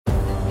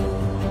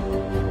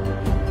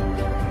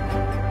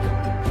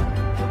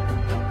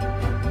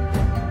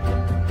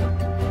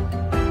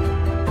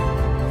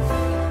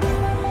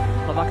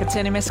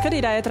Cienījamies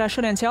skatītāji, ētrā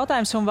šodienas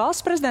jautājums, un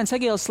valsts prezidents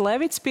Egils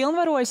Levits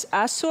pilnvarojas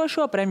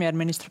esošo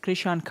premjerministru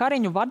Krišjānu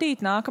Kariņu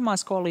vadīt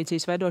nākamās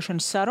koalīcijas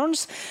veidošanas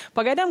sarunas,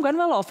 pagaidām gan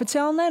vēl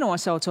oficiāli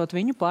nenosaucot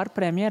viņu par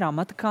premjera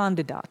amata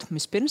kandidātu.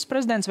 Vispirms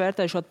prezidents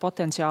vērtēšot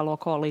potenciālo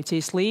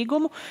koalīcijas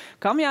līgumu,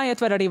 kam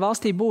jāietver arī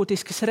valstī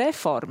būtiskas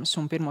reformas,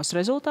 un pirmos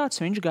rezultātus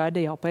viņš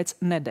gaida jau pēc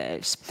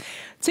nedēļas.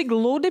 Cik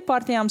gludi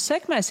partijām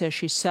sekmēsies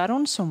šīs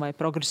sarunas, un vai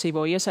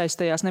progresīvo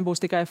iesaistījās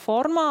nebūs tikai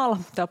formāla,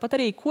 tāpat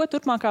arī, ko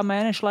turpmākā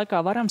mēneša laikā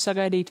varam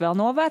sagaidīt vēl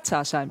no vecā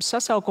Saeimas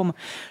sasaukuma.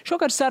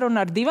 Šokar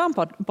saruna ar divām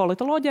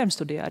politoloģiem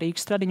studijā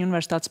Rīgas Stradiņu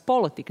Universitātes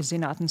politikas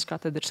zinātnes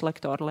katedras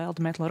lektora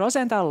Lelda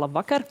Metla-Rozentāla.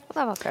 Labvakar!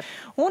 Labvakar!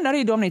 Un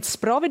arī Domnīcas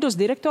Providus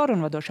direktora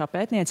un vadošā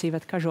pētniece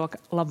Iveta Kažoka.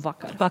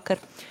 Labvakar!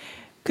 Vakar!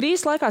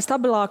 Krīzes laikā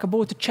stabilāka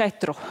būtu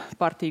 4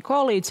 partiju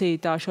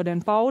koalīcija, tā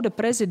šodien pauda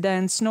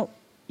prezidents.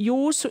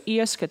 Jūsu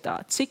ieskatā,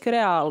 cik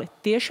reāli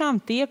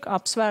tiešām tiek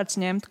apsvērts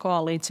ņemt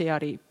koalīcijā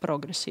arī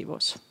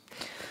progresīvos?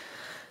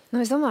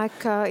 Es domāju,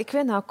 ka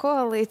ikvienā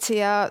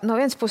koalīcijā no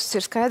vienas puses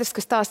ir skaidrs,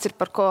 ka stāsts ir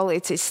par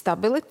koalīcijas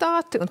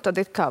stabilitāti, un tad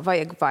ir kā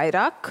vajag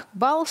vairāk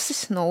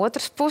balsis. No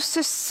otras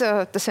puses,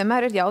 tas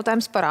vienmēr ir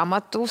jautājums par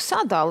amatu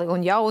sadali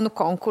un jaunu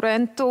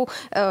konkurentu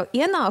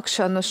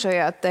ienākšanu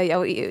šajā te jau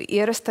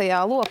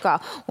ierastajā lokā.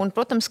 Un,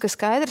 protams, ka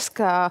skaidrs,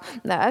 ka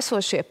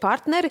esošie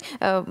partneri,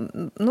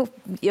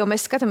 jo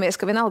mēs skatāmies,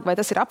 ka vienalga, vai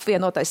tas ir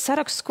apvienotais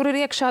saraksts, kur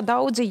ir iekšā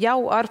daudzi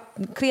jau ar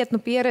krietnu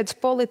pieredzi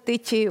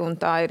politiķi, un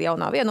tā ir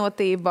jaunā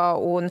vienotība,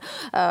 un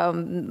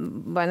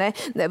vai ne,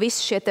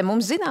 visi šie te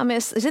mums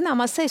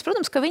zināmās sejas,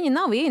 protams, ka viņi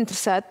nav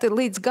ieinteresēti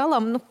līdz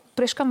galam,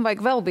 priekš kam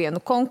vajag vēl vienu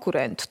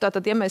konkurentu.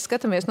 Tātad, ja mēs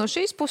skatāmies no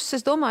šīs puses,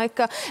 es domāju,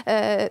 ka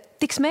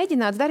tiks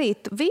mēģināts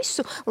darīt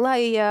visu,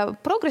 lai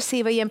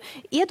progresīvajiem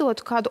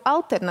iedotu kādu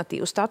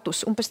alternatīvu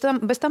statusu. Un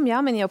bez tam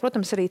jāmin jau,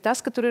 protams, arī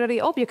tas, ka tur ir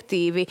arī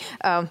objektīvi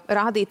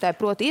rādītāji,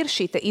 proti ir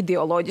šī te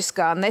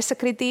ideoloģiskā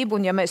nesakritība,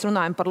 un ja mēs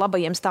runājam par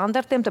labajiem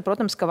standartiem, tad,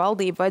 protams, ka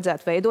valdību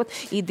vajadzētu veidot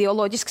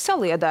ideoloģiski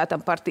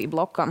saliedētam partiju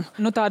blokam.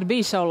 Tāda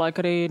bija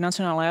savulaik arī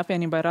Nacionālajai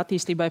apvienībai ar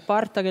attīstībai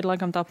par, tagad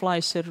laikam tā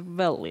plājas ir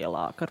vēl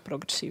lielāka ar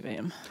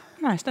progresīvajiem.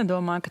 Es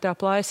nedomāju, ka tā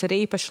plājas ir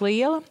īpaši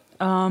liela.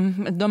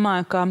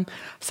 Domāju, ka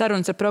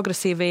sarunas ar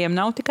progresīvajiem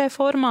nav tikai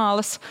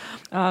formālas,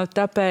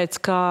 tāpēc,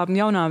 ka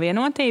jaunā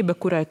vienotība,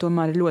 kurai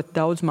tomēr ir ļoti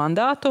daudz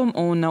mandātu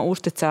un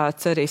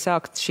uzticēts arī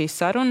sākt šīs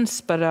sarunas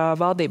par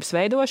valdības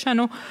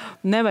veidošanu,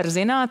 nevar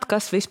zināt,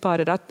 kas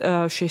vispār ir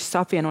šis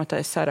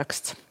apvienotais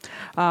saraksts.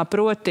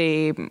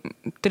 Proti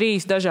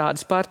 3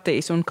 dažādas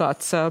partijas un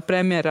kāds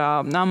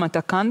premjera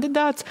amata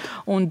kandidāts,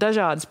 un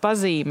dažādas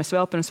pazīmes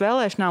vēl pirms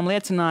vēlēšanām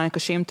liecināja,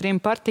 ka šīm 3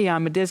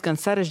 partijām ir diezgan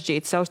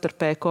sarežģīti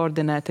savstarpēji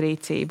koordinēt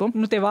rīcību.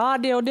 Tie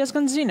vārdi jau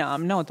diezgan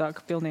zināmi, nav tā,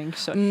 ka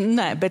pilnīgi...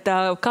 Nē, bet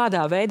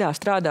kādā veidā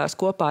strādās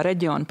kopā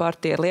reģiona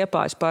partija ar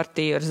Liepājas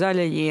partiju, ar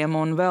zaļajiem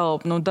un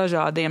vēl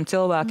dažādiem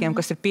cilvēkiem,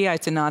 kas ir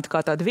pieaicināti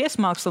kā tādi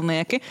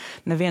viesmākslinieki,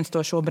 neviens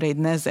to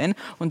šobrīd nezina.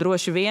 Un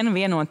droši vien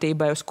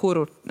vienotībai, uz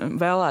kuru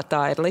vēlētāji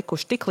ir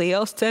likuši tik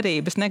lielas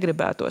cerības,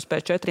 negribētos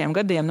pēc 4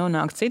 gadiem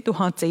nonākt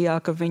situācijā,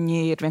 ka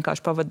viņi ir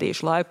vienkārši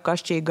pavadījuši laiku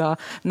kašķīgā,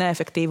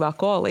 neefektīvā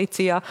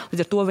koalīcijā.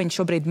 Līdz ar to viņi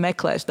šobrīd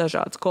meklēs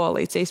dažādas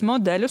koalīcijas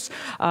modeļus,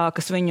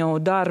 kas viņu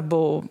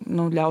darbu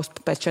ļaus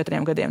pēc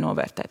 4 gadiem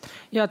novērtēt.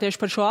 Jā, tieši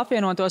par šo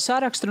apvienoto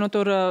sarakstu.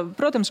 Tur,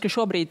 protams, ka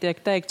šobrīd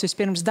tiek teikts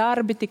vispirms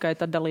darbi, tikai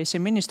tad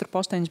dalīsim ministru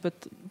posteņus,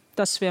 bet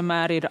tas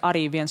vienmēr ir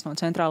arī viens no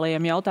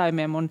centrālajiem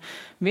jautājumiem. Un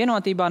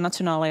vienotībā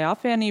Nacionālajā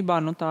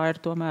apvienībā, tā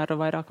ir tomēr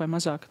vairāk vai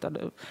mazāk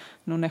tāda,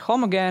 ne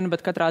homogēna,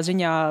 bet katrā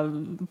ziņā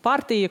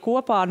partija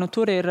kopā.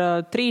 Tur ir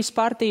 3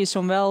 partijas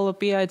un vēl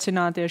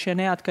pieaicinātie šie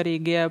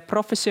neatkarīgie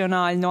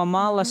profesionāļi no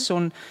malas,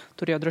 un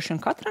tur jau droši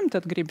vien katram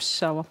tad gribas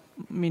savu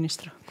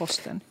ministra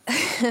posteni.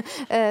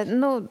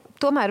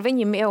 Tomēr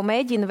viņi jau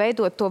mēģina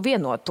veidot to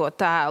vienoto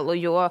tēlu,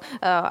 jo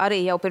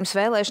arī jau pirms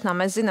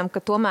vēlēšanām mēs zinām,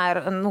 ka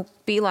tomēr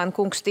Pīlēna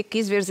kungs tika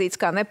izvirzīts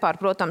kā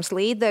nepārprotams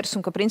līderis,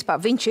 un ka principā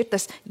viņš ir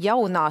tas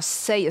jaunās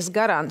sejas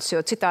garants,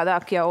 jo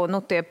citādāk jau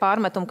tie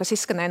pārmetumi, kas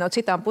izskanēja no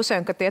citām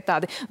pusēm, ka tie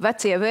tādi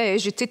vecie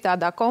vēži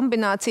citādā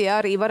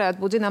kombinācijā arī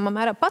varētu būt zināmā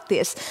mērā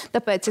patiesi.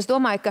 Tāpēc es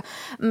domāju, ka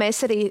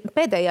mēs arī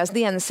pēdējās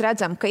dienas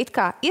redzam, ka it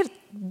kā ir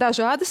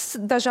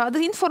dažāda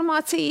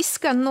informācija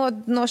izskan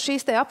no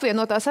šīs te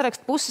apvienotā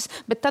saraksta puses,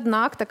 bet tad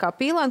nāk tā kā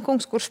Pīlēna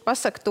kungs, kurš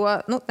pasaka to,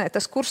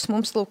 tas kurs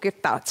mums lūk ir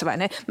tāds, vai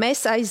ne?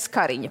 Mēs aiz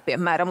Kariņa,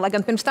 piemēram, lai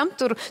gan pirms tam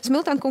tur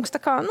Smiltēna kungs tā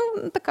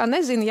kā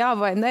nezina jā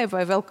vai ne,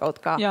 vai vēl kaut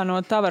kā. Jā, no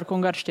Tavera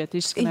kunga arī šķiet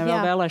izskanēja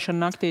vēl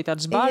vēlēšana naktī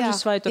tādas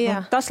bāžas, vai tur,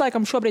 tas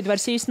laikam šobrīd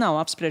vairs īsti nav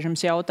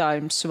apspriežams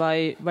jautājums,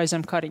 vai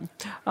zem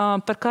Kariņa?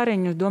 Par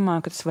Kariņu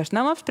domāju, ka tas vairs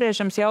nav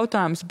apspriežams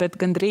jautājums, bet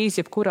gandrīz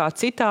jebkurā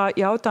citā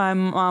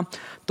jautājumā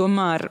tomēr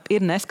tomēr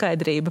ir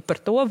neskaidrība par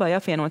to, vai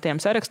apvienotajam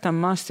sarakstam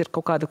maz ir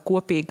kaut kāda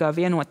kopīgā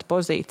vienota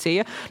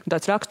pozīcija.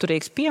 Tāds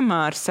raksturīgs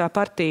piemērs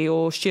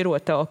partiju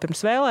šķirotavu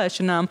pirms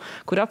vēlēšanām,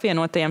 kur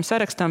apvienotajam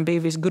sarakstam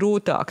bija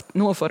visgrūtāk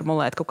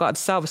noformulēt kaut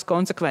kādas savas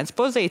konsekvences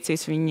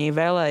pozīcijas. Viņi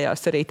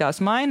vēlējās arī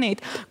tās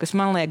mainīt, kas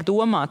man liek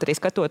domāt, arī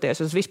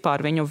skatoties uz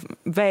vispār viņu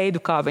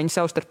veidu, kā viņi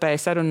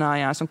savstarpēji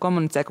sarunājās un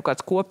komunicē kaut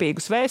kādus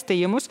kopīgus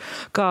vēstījumus,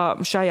 ka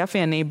šai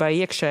apvienībai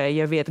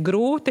iekšēji jau iet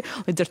grūti.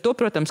 Līdz ar to,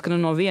 protams, ka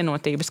no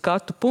vienotības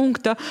skatu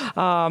punkta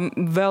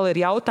vēl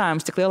ir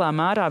jautājums, cik lielā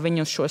mērā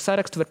viņi uz šo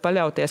sarakstu var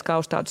paļauties kā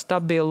uz tādu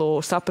stabilu,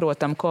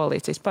 saprotamu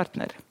koalīcijas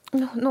partneri.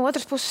 No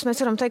otras puses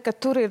mēs varam teikt, ka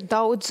tur ir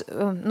daudz,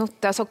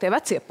 tā sauktie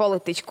vecie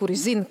politiķi, kuri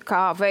zina,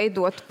 kā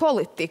veidot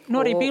politiku.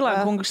 Arī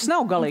Pīlēna kungs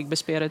nav galīgi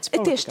bez pieredzes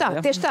politikā.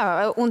 Tieši tā.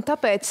 Un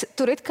tāpēc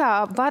tur it kā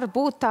var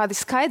būt tādi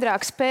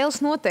skaidrāki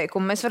spēles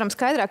noteikumi. Mēs varam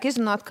skaidrāk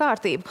izrunāt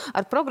kārtību.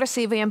 Ar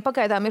progresīvajiem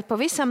pagaidām ir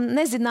pavisam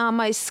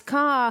nezināmais,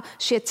 kā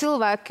šie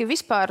cilvēki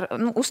vispār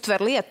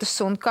uztver lietas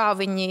un kā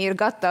viņi ir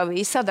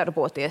gatavi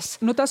sadarboties.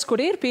 Tas,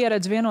 kur ir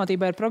pieredze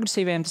vienotībai ar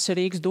progresīviem, tas ir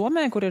Rīgas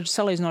domē, kur ir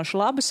salīdzinoši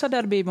laba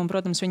sadarbība un,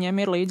 protams,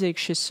 viņiem ir līdzīgs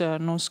šis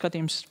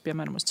skatījums,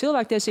 piemēram, uz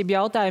cilvēktiesību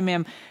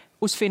jautājumiem,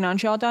 uz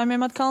finanšu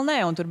jautājumiem atkal nē,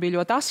 un tur bija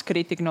ļoti asa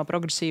kritika no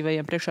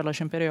progresīvajiem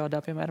priekšvēlēšanu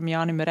periodā, piemēram,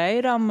 Jānim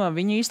Reiram,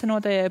 viņa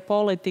īstenotajai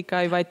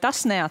politikai, vai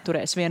tas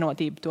neatturēs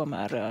vienotību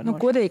tomēr?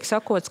 Godīgi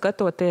sakot,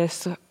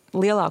 skatoties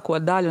lielāko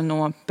daļu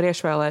no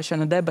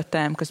priekšvēlēšanu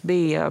debatēm, kas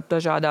bija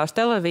dažādās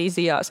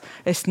televīzijās,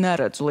 es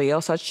neredzu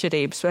lielas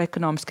atšķirības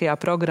ekonomiskajā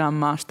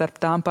programmā starp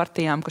tām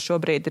partijām, kas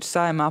šobrīd ir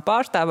Saeimā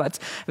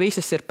pārstāvēts.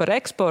 Visas ir par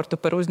eksportu,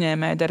 par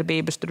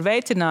uzņēmējdarbības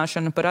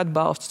veicināšanu, par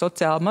atbalstu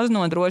sociāli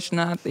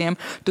maznodrošinātiem.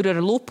 Tur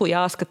ir lupu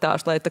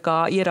jāskatās, lai tā kā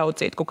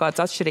ieraudzītu kaut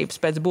kādas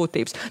atšķirības pēc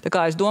būtības. Tā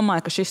kā es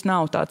domāju, ka šis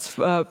nav tāds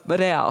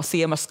reāls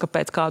iemesls,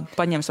 kāpēc kādu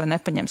paņems vai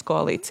nepaņems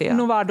koalīcijā.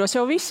 Vārdos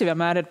jau visi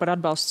vienmēr ir par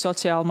atbalstu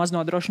sociāli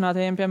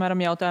maznodrošinātajiem, piemēram,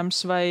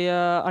 jautājums, vai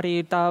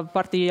arī tā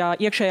partijā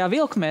iekšējā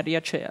vilkme ir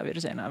iet šajā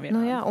virzienā.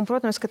 Un,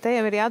 protams, ka te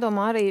jau ir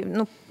jādomā arī,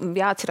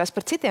 jāatcerās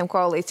par citiem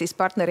koalīcijas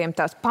partneriem,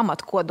 tās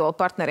pamatkodola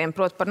partneriem,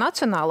 proti par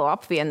Nacionālo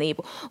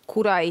apvienību,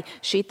 kurai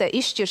šī te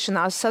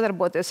izšķiršanās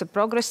sadarboties ar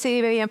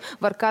progresīvajiem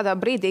var kādā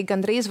brīdī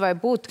gandrīz vai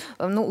būt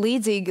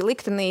līdzīgi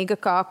liktenīga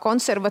kā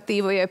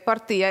konservatīvajai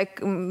partijai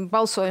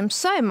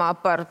balsojums Saeimā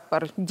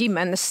par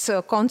ģimenes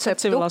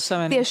konceptu.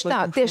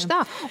 Tieši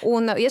tā.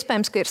 Un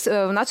iespējams, ka ir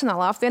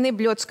Nacionālā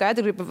apvienība ļoti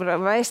skaidri grib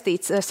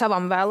vēstīt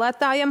savam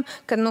vēlētājam,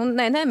 ka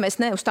mēs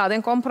uz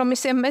tādiem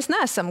kompromisiem mēs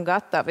neesam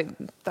gatavi.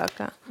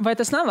 Vai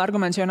tas nav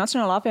arguments, jo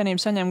Nacionālā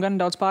apvienība saņem gan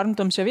daudz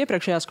pārmetums jau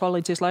iepriekšējās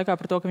koalīcijas laikā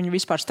par to, ka viņi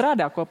vispār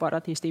strādā kopā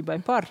ar attīstībai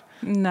par?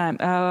 Nē,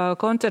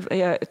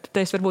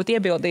 es varbūt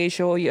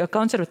iebildīšu,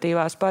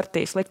 konservatīvās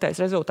partijas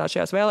sliktais rezultāts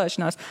šajās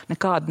vēlēšanās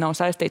nekāda nav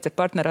saistīts ar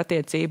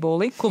partnerattiecību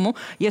likumu.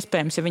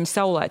 Iespējams, ja viņi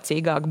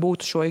saulēcīgāk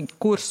būtu šo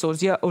kursu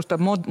uz tā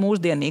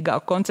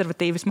mūsdienīgāku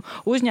konservatīvismu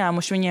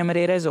uzņēmuši, viņiem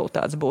arī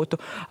rezultāts būtu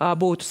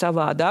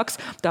savādāks.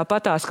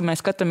 Tāpatās, ka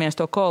mēs skatāmies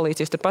to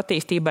koalīciju starp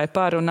attīstībai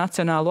par un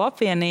Nacionālo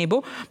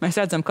apvienību, mēs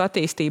redzam, ka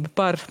attīstība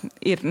par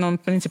ir,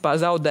 principā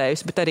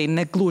zaudējusi, bet arī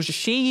negluži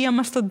šī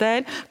iemesla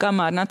dēļ,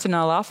 kamēr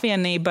Nacionālā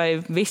apvienībai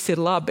viss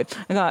ir labi.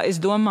 Es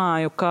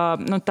domāju, ka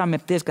tam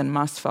ir diezgan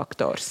mazs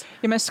faktors.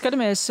 Ja mēs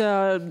skatāmies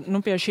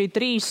pie šī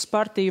 3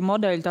 partiju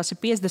modeļa, tās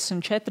ir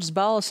 54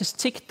 balsis,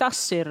 cik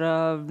tas ir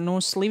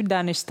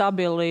slideni,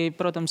 stabili,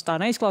 protams, tā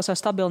neizklausās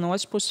stabili no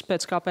otras puses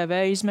pēc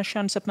KPV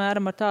izmešanas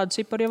apmēram ar tādu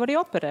ciparu jau arī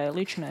operēja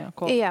līdzinājā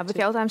koalīcija. Jā, bet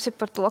jautājums ir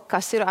par to,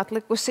 kas ir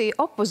atlikusi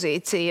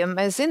opozīcija.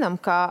 Mēs zinām,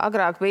 ka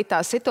agrāk bija tā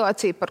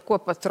situācija, par ko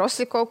pat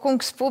Rosiko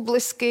kungs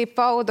publiski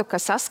pauda, ka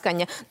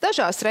saskaņa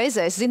dažās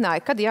reizēs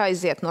zināja, kad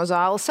jāiziet no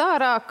zāles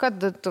ārā,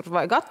 kad tur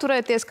vajag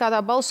atturēties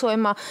kādā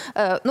balsojumā.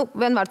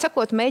 Vienmēr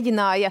sakot,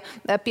 mēģināja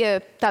pie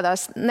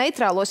tādās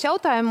neitrālos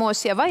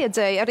jautājumos, ja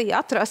vajadzēja arī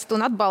atrast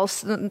un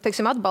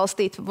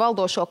atbalstīt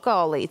valdošo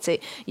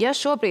koalīciju. Ja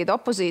šobrīd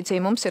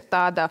opozīcija mums ir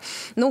tāda,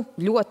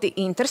 ļoti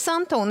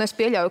interesanta, un es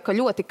pieļauju, ka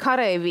ļoti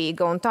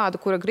kareivīga un tāda,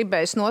 kura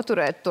gribēs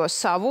noturēt to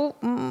savu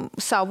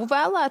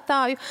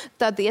vēlētāju,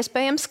 tad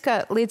iespējams, ka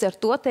līdz ar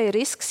to te ir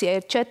risks, ja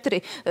ir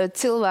 4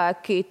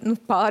 cilvēki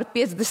pār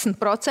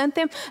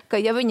 50%,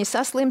 ka ja viņi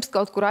saslimst,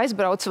 kaut kur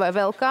aizbrauc vai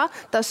vēl kā,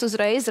 tas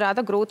uzreiz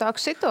rada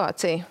grūtāku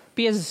situāciju.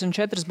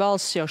 54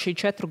 balsis jau šī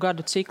 4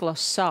 gadu cikla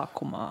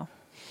sākumā.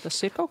 Tas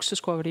ir kaut kas,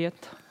 uz ko var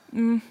iet?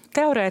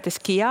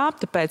 Teorētiski jā,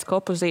 tāpēc, ka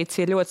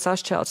opozīcija ļoti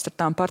sašķelts ar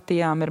tām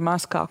partijām ir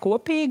maz kā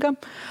kopīga.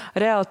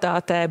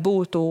 Realitātē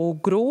būtu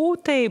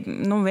grūti,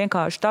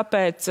 vienkārši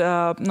tāpēc,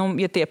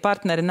 ja tie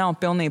partneri nav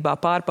pilnībā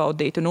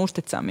pārbaudīti un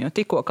uzticami, jo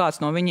tikko kāds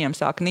no viņiem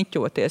sāk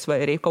niķoties vai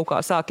arī kaut kā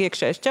sāk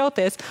iekšēji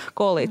šķelties,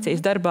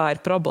 koalīcijas darbā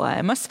ir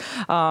problēmas.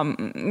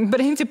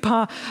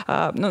 Principā,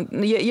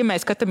 ja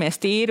mēs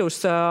skatāmies tīri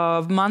uz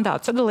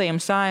mandātu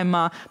sadalījumu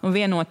Saeimā,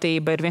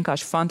 vienotība ir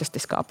vienkārši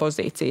fantastiskā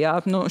pozīcijā.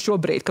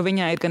 Šobrīd, ka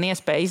viņai ir gan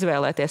iespēja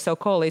izvēlēties savu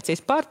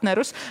koalīcijas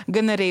partnerus,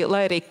 gan arī,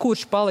 lai arī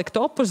kurš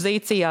paliktu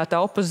opozīcijā,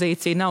 tā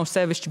opozīcija nav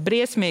sevišķi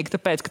briesmīga,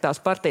 tāpēc, ka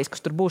tās partijas,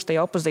 kas tur būs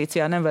tajā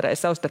opozīcijā,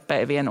 nevarēja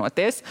savstarpēji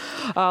vienoties.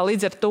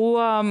 Līdz ar to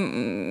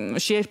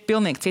šī ir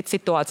pilnīgi cita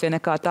situācija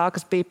nekā tā,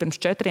 kas bija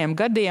pirms 4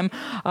 gadiem.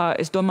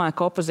 Es domāju,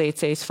 ka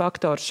opozīcijas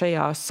faktors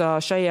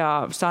šajā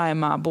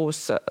saimā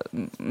būs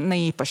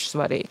neīpaši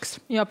svarīgs.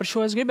 Jā, par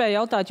šo es gribēju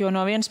jautāt, jo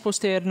no vienas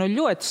puses tie ir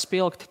ļoti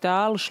spilgti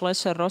tēli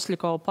Šlesera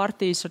Rosļikova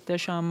partijas ar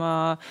tiešām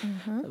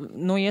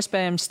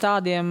iespējams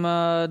tādiem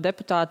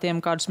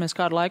deputātiem, kādus mēs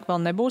kādu laiku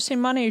vēl nebūsim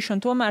manījuši,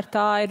 un tomēr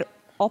tā ir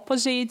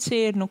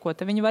opozīcija, ko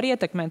te viņi var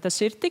ietekmēt. Tas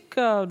ir tik,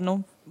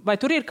 vai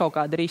tur ir kaut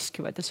kādi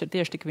riski, vai tas ir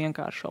tieši tik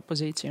vienkārši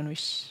opozīcija un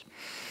viss?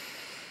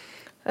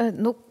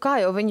 Kā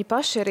jau viņi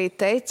paši arī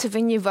teica,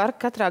 viņi var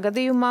katrā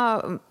gadījumā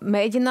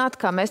mēģināt,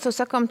 kā mēs to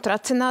sakam,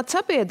 tracināt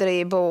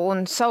sabiedrību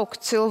un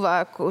saukt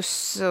cilvēkus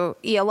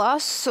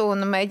ielās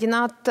un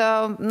mēģināt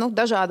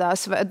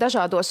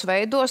dažādos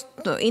veidos,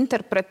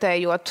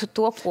 interpretējot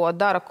to, ko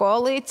dara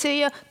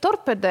koalīcija,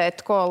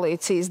 torpedēt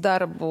koalīcijas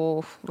darbu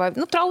vai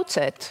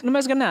traucēt.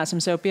 Mēs gan neesam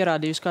sev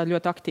pierādījusi kādu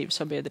ļoti aktīvu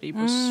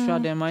sabiedrību uz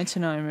šādiem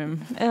aicinājumiem.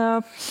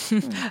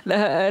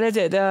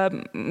 Redziet,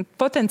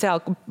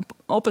 potenciāli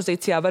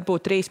opozīcijā var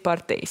būt 3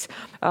 partijas.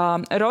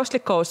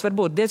 Rosļikovs var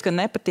būt diezgan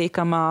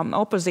nepatīkamā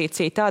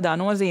opozīcija tādā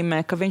nozīmē,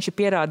 ka viņš ir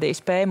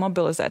pierādījis spēju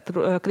mobilizēt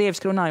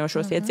krieviski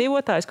runājošos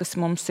iedzīvotājus, kas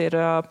mums ir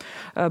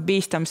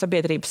bīstami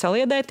sabiedrības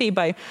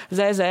saliedētībai.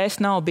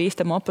 ZZS nav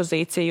bīstama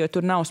opozīcija, jo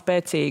tur nav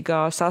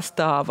spēcīga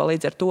sastāva.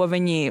 Līdz ar to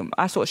viņi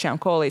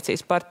esošajām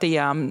koalīcijas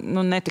partijām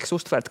netiks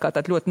uztverts kā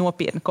tādi ļoti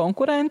nopietni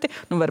konkurenti,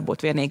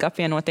 varbūt vienīgi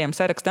apvienotiem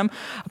sarakstam.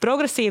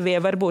 Progresīvie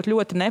var būt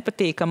ļoti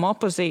nepatīkama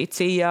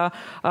opozīcija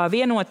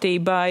vienotība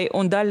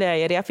un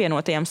daļēji arī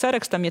apvienotajam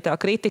sarakstam, ja tā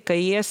kritika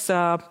ies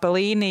pa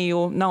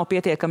līniju, nav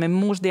pietiekami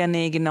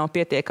mūsdienīgi, nav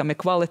pietiekami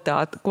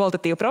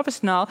kvalitatīvi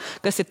profesionāli,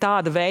 kas ir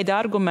tāda veida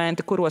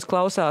argumenti, kuros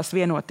klausās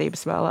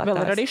vienotības vēlētājs.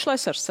 Vēl ir arī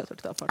Šlesers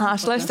 4. partija.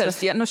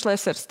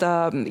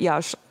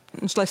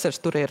 Šlesers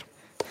tur ir.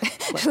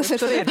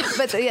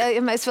 Bet, ja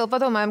mēs vēl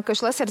padomājam, ka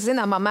Šlesers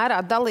zināmā mērā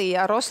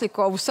dalīja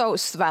Rosļikovu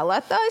savus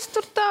vēlētājus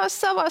tur tā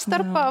savā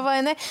starpā, vai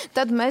ne?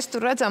 Tad mēs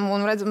tur redzam,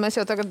 mēs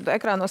jau tagad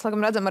ekrānos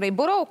redzam arī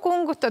Burovu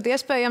kungu, tad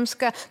iespējams,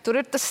 ka tur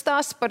ir tas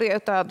stāsts par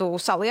tādu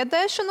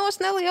saliedēšanos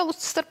nelielu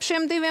starp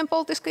šiem 2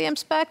 politiskajiem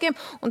spēkiem,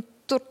 un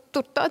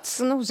tur tāds,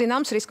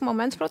 zināms riska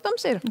moments,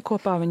 protams, ir.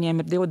 Kopā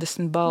viņiem ir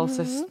 20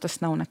 balsis, tas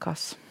nav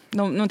nekas.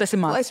 Tas ir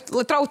maz.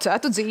 Lai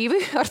traucētu dzīvi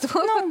ar to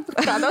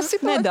kādās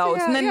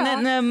situācijās.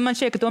 Nedaudz. Man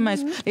šķiet, ka to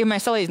ja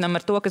mēs salīdzinām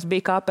ar to, kas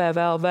bija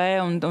KPVLV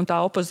un tā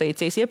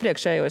opozīcijas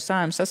iepriekšējos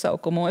Saeimas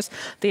sasaukumos,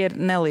 tie ir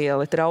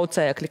nelieli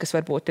traucēkļi, kas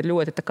varbūt ir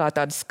ļoti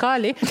tādi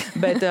skaļi,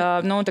 bet,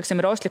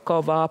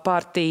 Rosļikovā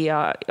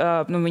partija,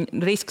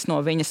 risks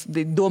no viņas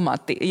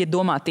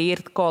domāt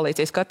ir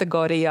koalīcijas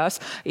kategorijās,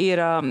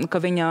 ir,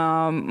 ka viņa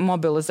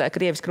mobilizē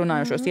krieviski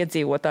runājošos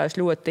iedzīvotājus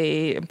ļoti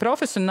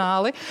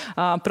profesionāli,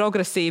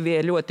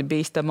 progresīvie ļoti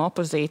bīstama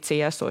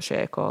opozīcija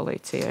esošajai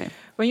koalīcijai.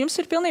 Vai jums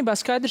ir pilnībā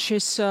skaidrs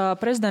šis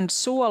prezidenta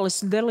solis,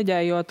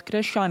 deleģējot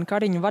Krišjānu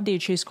Kariņu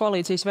vadīt šīs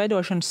koalīcijas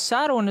veidošanas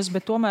sarunas,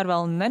 bet tomēr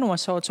vēl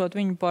nenosaucot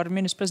viņu par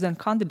ministra prezidenta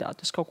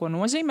kandidātu? Tas kaut ko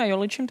nozīmē, jo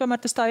līdz šim tomēr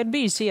tas tā ir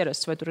bijis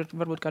ierasts. Vai tur ir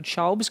varbūt kāds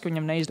šaubas, ka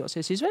viņam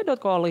neizdosies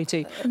izveidot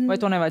koalīciju, vai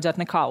to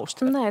nevajadzētu nekā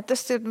uztvert? Nē,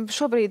 tas ir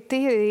šobrīd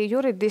tīri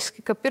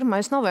juridiski, ka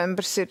 1.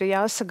 novembris ir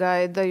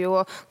jāsagaida,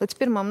 jo līdz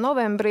 1.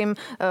 novembrim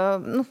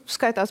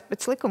skaitās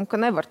pēc likuma, ka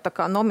nevar tā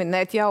kā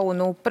nominēt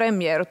jaunu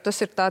premjeru.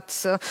 Tas ir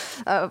tāds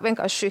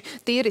vienkārši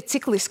tīri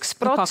ciklisks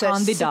process. Kā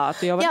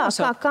kandidātu jau var nosaukt.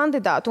 Jā, kā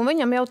kandidātu. Un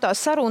viņam jau tā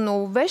sarunu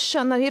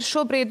vešana ir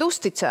šobrīd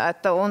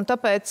uzticēta, un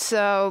tāpēc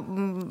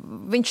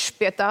viņš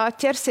pie tā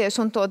ķersies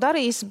un to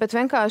darīs, bet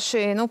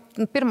vienkārši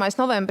 1.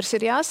 novembris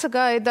ir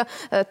jāsagaida,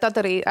 tad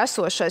arī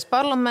esošais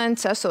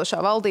parlaments, esošā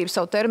valdība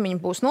savu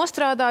termiņu būs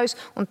nostrādājusi,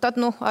 un tad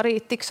arī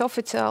tiks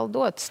oficiāli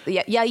dots,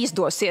 ja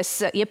izdosies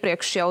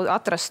iepriekš jau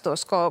atrast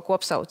tos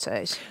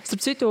kopsaucējus.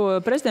 Starp citu,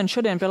 prezidents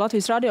šodien pie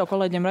Latvijas radio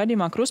kolēģiem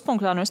raidījumā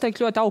Kruspunktā, es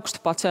teiktu, ļoti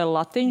augstu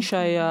pacēla latiņu šai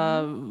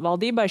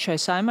valdībai, šai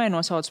saimai,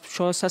 nosauc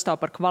šo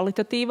sastāvu par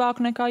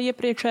kvalitatīvāku nekā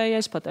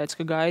iepriekšējais, pateica,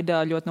 ka gaida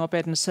ļoti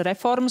nopietnas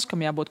reformas,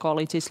 kam jābūt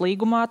koalīcijas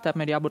līgumā,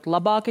 tam ir jābūt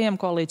labākajam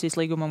koalīcijas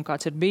līgumam,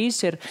 kāds ir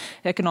bijis, ir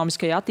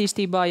ekonomiskajā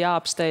attīstībā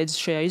jāapsteidz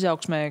šajā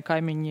izaugsmē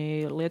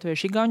kaimiņi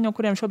lietuvieši igauņi, no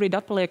kuriem šobrīd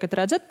atpaliek, kad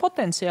redzat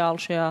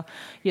potenciālu šajā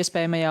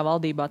iespējamajā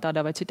valdībā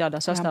tādā vai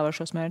citādā sastāvā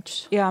šos mērķus.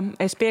 Jā,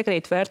 es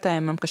piekrītu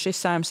vērtējumam, ka šis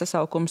Saeimas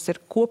sasaukums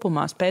ir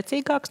kopumā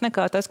spēcīgāks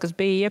nekā tas, kas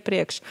bija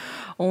iepriekš,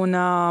 un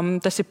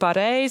tas ir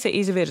pareizi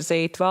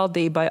izvirzīt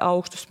valdībai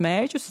augstus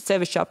mērķus,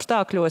 sevišķi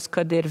apstākļos,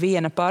 kad ir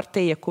viena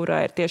partija,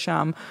 kurā ir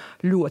tiešām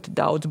ļoti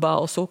daudz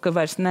balsu, ka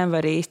vairs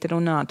nevar īsti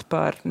runāt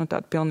par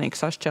tādu pilnīgi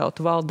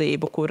sašķeltu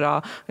valdību, kurā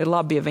ir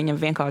labi, ja viņa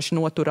vienkārši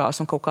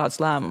noturās un kaut kādas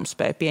lēmumus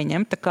spēj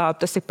pieņemt. Tā kā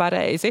tas ir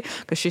pareizi,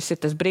 ka šis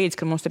ir tas brīdis,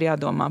 kad mums ir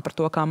jādomā par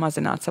to, kā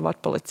mazināt savu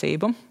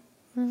atpalicību.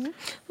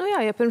 Nu jā,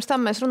 ja pirms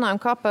tam mēs runājam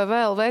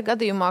KPVLV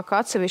gadījumā,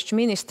 ka atsevišķi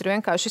ministri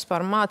vienkārši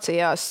vispār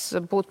mācījās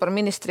būt par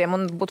ministriem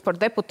un būt par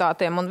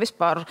deputātiem un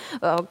vispār,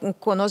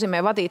 ko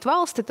nozīmē vadīt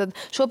valsti, tad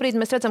šobrīd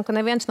mēs redzam, ka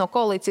neviens no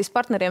koalīcijas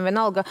partneriem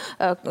vienalga,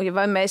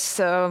 vai mēs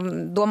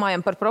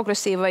domājam par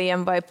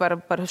progresīvajiem vai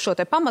par šo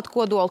te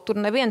pamatkodolu, tur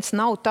neviens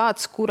nav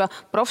tāds, kura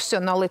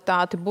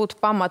profesionalitāti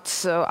būtu pamats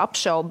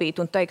apšaubīt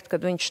un teikt,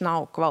 ka viņš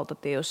nav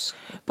kvalitatīvs.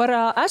 Par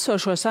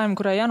esošo Saeimu,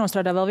 kurai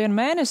jānostrādā vēl 1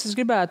 mēnesi, es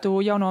gribētu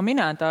jau no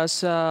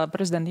minētās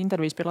prezidenta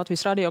intervijas pie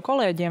Latvijas radio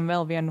kolēģiem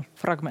vēl vienu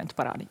fragmentu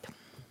parādīt.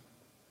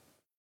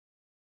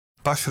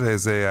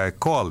 Pašreizējai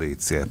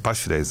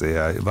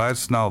koalīcijai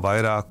vairs nav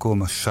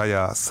vairākuma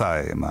šajā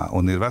Saeimā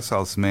un ir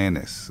vesels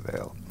mēnesis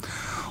vēl.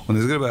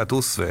 Un es gribētu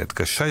uzsvērt,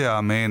 ka šajā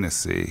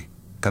mēnesī,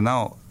 ka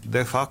nav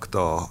de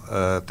facto,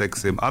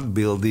 teiksim,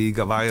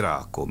 atbildīga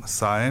vairākuma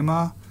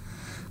Saeimā,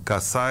 ka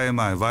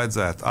Saeimai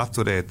vajadzētu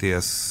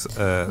atturēties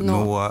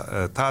no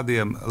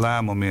tādiem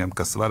lēmumiem,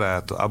 kas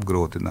varētu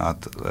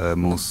apgrūtināt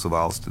mūsu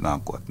valsti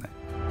nākotnē.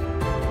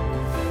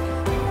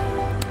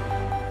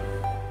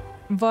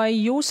 Vai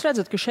jūs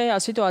redzat, ka šajā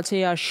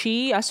situācijā šī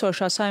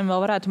esošā Saeima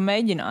vēl varētu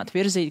mēģināt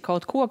virzīt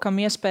kaut ko, kam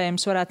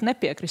iespējams varētu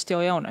nepiekrist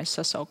jau jaunais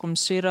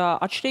sasaukums? Ir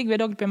atšķirīgi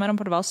viedokļi, piemēram,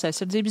 par valsts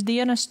aizsardzības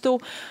dienestu,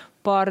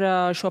 par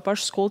šo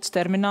pašu skultas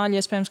termināļu,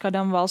 iespējams,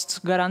 kādām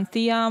valsts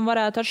garantijām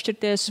varētu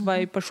atšķirties,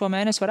 vai par šo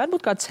mēnesi varētu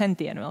būt kādi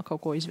centieni vēl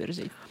kaut ko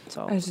izvirzīt?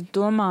 Es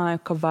domāju,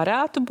 ka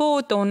varētu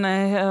būt, un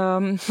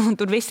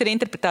tur viss ir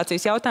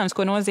interpretācijas jautājums,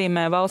 ko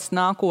nozīmē valsts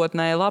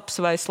nākotnē labs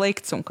vai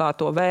slikts un kā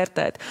to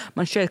vērtēt.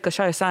 Man šķiet, ka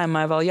šai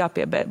Saeimai vēl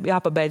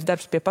jāpabeidz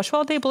darbs pie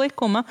pašvaldību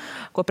likuma,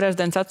 ko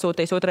prezidents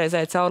atsūtīs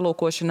otrreizēji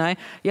caurlūkošanai,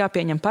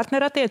 jāpieņem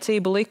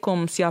partnerattiecību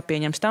likums,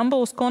 jāpieņem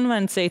Stambulas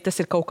konvencija.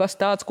 Tas ir kaut kas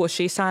tāds, ko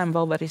šī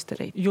Saeima vēl var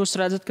izdarīt. Jūs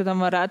redzat, ka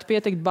tam varētu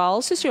pietikt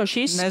balsis, jo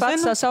šīs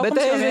pats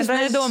sasaukums jau vienreiz...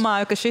 Es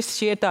nedomāju, ka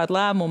šie ir tādi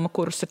lēmumi,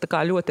 kurus ir tā kā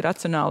ļoti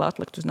racionāli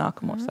atlikt uz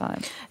nākamo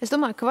Saeimu. Es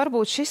domāju, ka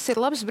varbūt šis ir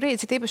labs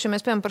brīdis, tīpaši, ja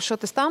mēs piemēram par šo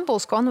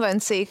Stambulas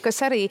konvenciju, kas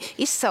arī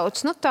izsauc,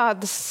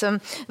 tādas,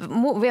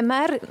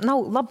 vienmēr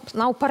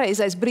nav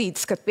pareizais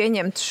brīdis, kad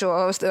pieņemt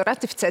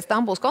ratificēt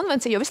Stambulas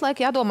konvenciju, jo visu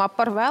laiku jādomā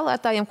par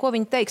vēlētājiem, ko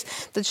viņi teiks.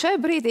 Tad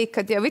šajā brīdī,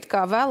 kad jau it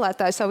kā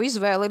vēlētāji savu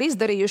izvēli ir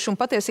izdarījuši un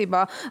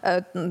patiesībā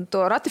to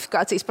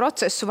ratifikācijas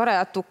procesu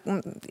varētu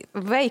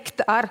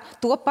veikt ar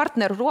to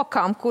partneru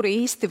rokām, kuri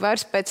īsti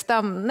vairs pēc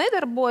tam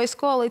nedarbojas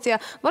koalīcijā,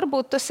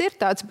 varbūt tas ir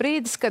tāds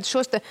brīdis, kad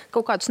šos te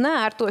kaut kādus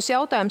neērtos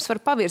jautājumus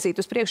var pavirzīt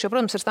uz priekšu, jo,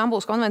 protams, ar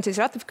Stambulas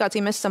konvencijas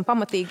ratifikāciju mēs esam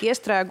pamatīgi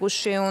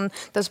iestrēguši un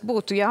tas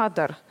būtu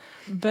jādara.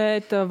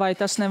 Bet vai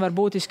tas nevar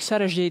būtiski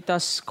sarežģīt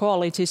tās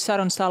koalīcijas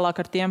sarunas tālāk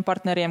ar tiem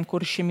partneriem,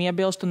 kuri šim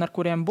iebilst un ar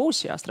kuriem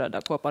būs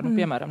jāstrādā kopā,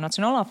 piemēram,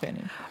 Nacionālā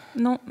apvienība?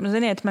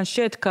 Ziniet, man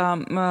šķiet, ka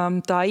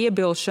tā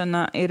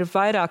iebilšana ir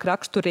vairāk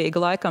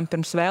raksturīga laikam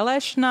pirms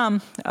vēlēšanām,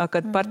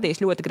 kad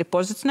partijas ļoti grib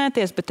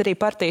pozicionēties, bet arī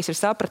partijas ir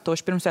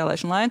sapratuši pirms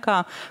vēlēšanu laikā,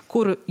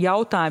 kuru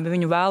jautājumi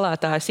viņu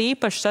vēlētājs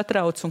īpaši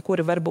satrauc un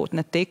kuri varbūt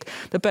ne tik.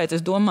 Tāpēc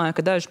es domāju,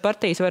 ka dažas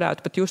partijas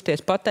varētu pat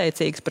justies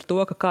pateicīgas par to,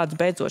 ka kāds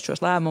beidzot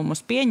šos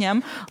lēmumus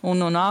pieņem un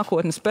no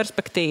nākotnes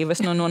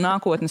perspektīvas,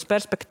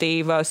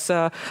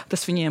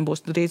 tas viņiem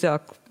būs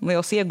drīzāk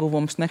liels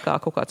ieguvums nekā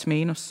kaut kāds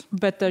mīnus.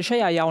 Bet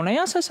šajā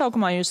jaunajā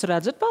sasaukumā jūs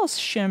redzat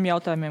balsis šiem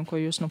jautājumiem, ko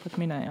jūs nu pat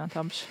minējāt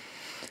abas?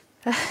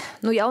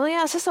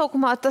 Jaunajā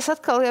sasaukumā tas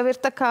atkal jau ir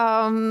tā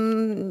kā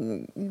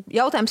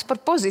jautājums par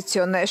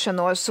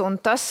pozicionēšanos, un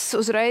tas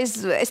uzreiz,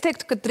 es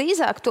teiktu, ka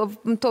drīzāk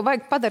to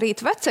vajag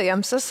padarīt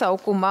vecajam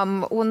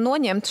sasaukumam un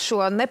noņemt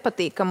šo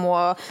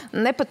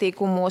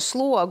nepatīkamo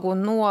slogu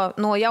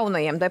no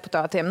jaunajiem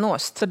deputātiem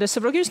nost. Tad es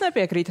saprotu, jūs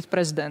nepiekrītat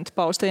prezidenta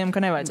paustajiem,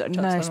 ka nevajadzētu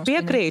šāds lēmums. Es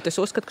piekrītu,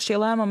 es uzskatu, ka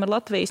šie lēmumi ir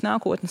Latvijas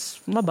nākotnes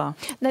labā.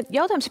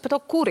 Jautājums ir par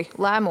to, kuri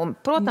lēmumi.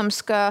 Protams,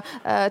 ka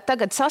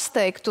tagad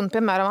sasteigt un,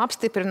 piemēram,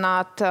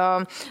 apstiprināt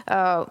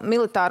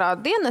militārā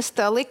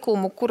dienesta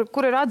likumu,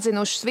 kur ir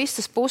atzinušas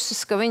visas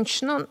puses, ka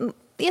viņš,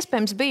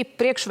 iespējams, bija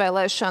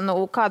priekšvēlēšanu,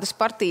 kādas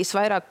partijas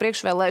vairāk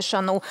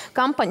priekšvēlēšanu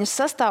kampaņas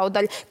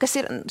sastāvdaļa,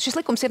 šis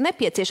likums ir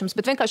nepieciešams,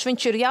 bet vienkārši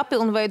viņš ir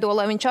jāpilnveido,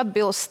 lai viņš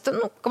atbilst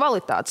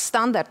kvalitātes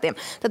standartiem.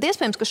 Tad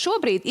iespējams, ka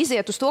šobrīd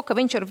iziet uz to, ka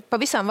viņš ar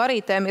pavisam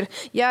varītēm ir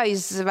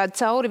jāizved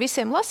cauri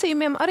visiem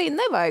lasījumiem, arī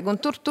nevajag. Un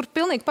tur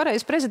pilnīgi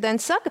pareizi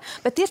prezidents saka,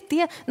 bet ir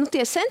tie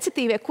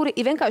sensitīvie, kuri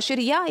vienkārši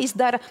ir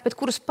jāizdara, bet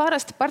kurus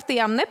parasti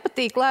partijām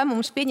nepatīk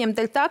lēmumus pieņemt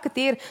dēļ tā, ka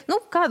tie ir,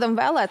 kādam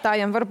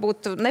vēlētājam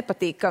varbūt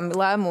nepatīkami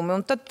lēmumi.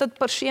 Un tad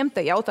par šiem te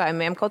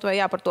jautājumiem, kaut vai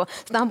par to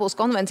Stambulas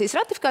konvencijas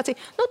ratifikāciju,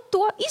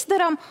 to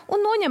izdarām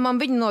un noņemam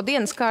viņu no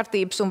dienas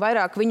kārtības un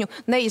vairāk viņu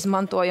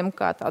neizmantojam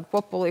kā tādu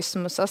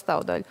populismu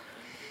sastāvdaļu.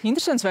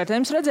 Interesants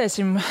vērtējums.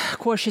 Redzēsim,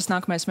 ko šis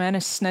nākamais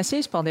mēnesis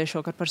nesīs. Paldies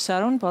šokar par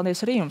sarunu.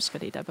 Paldies arī jums,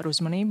 skatītāji, par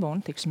uzmanību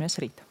un tiksimies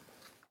rīt.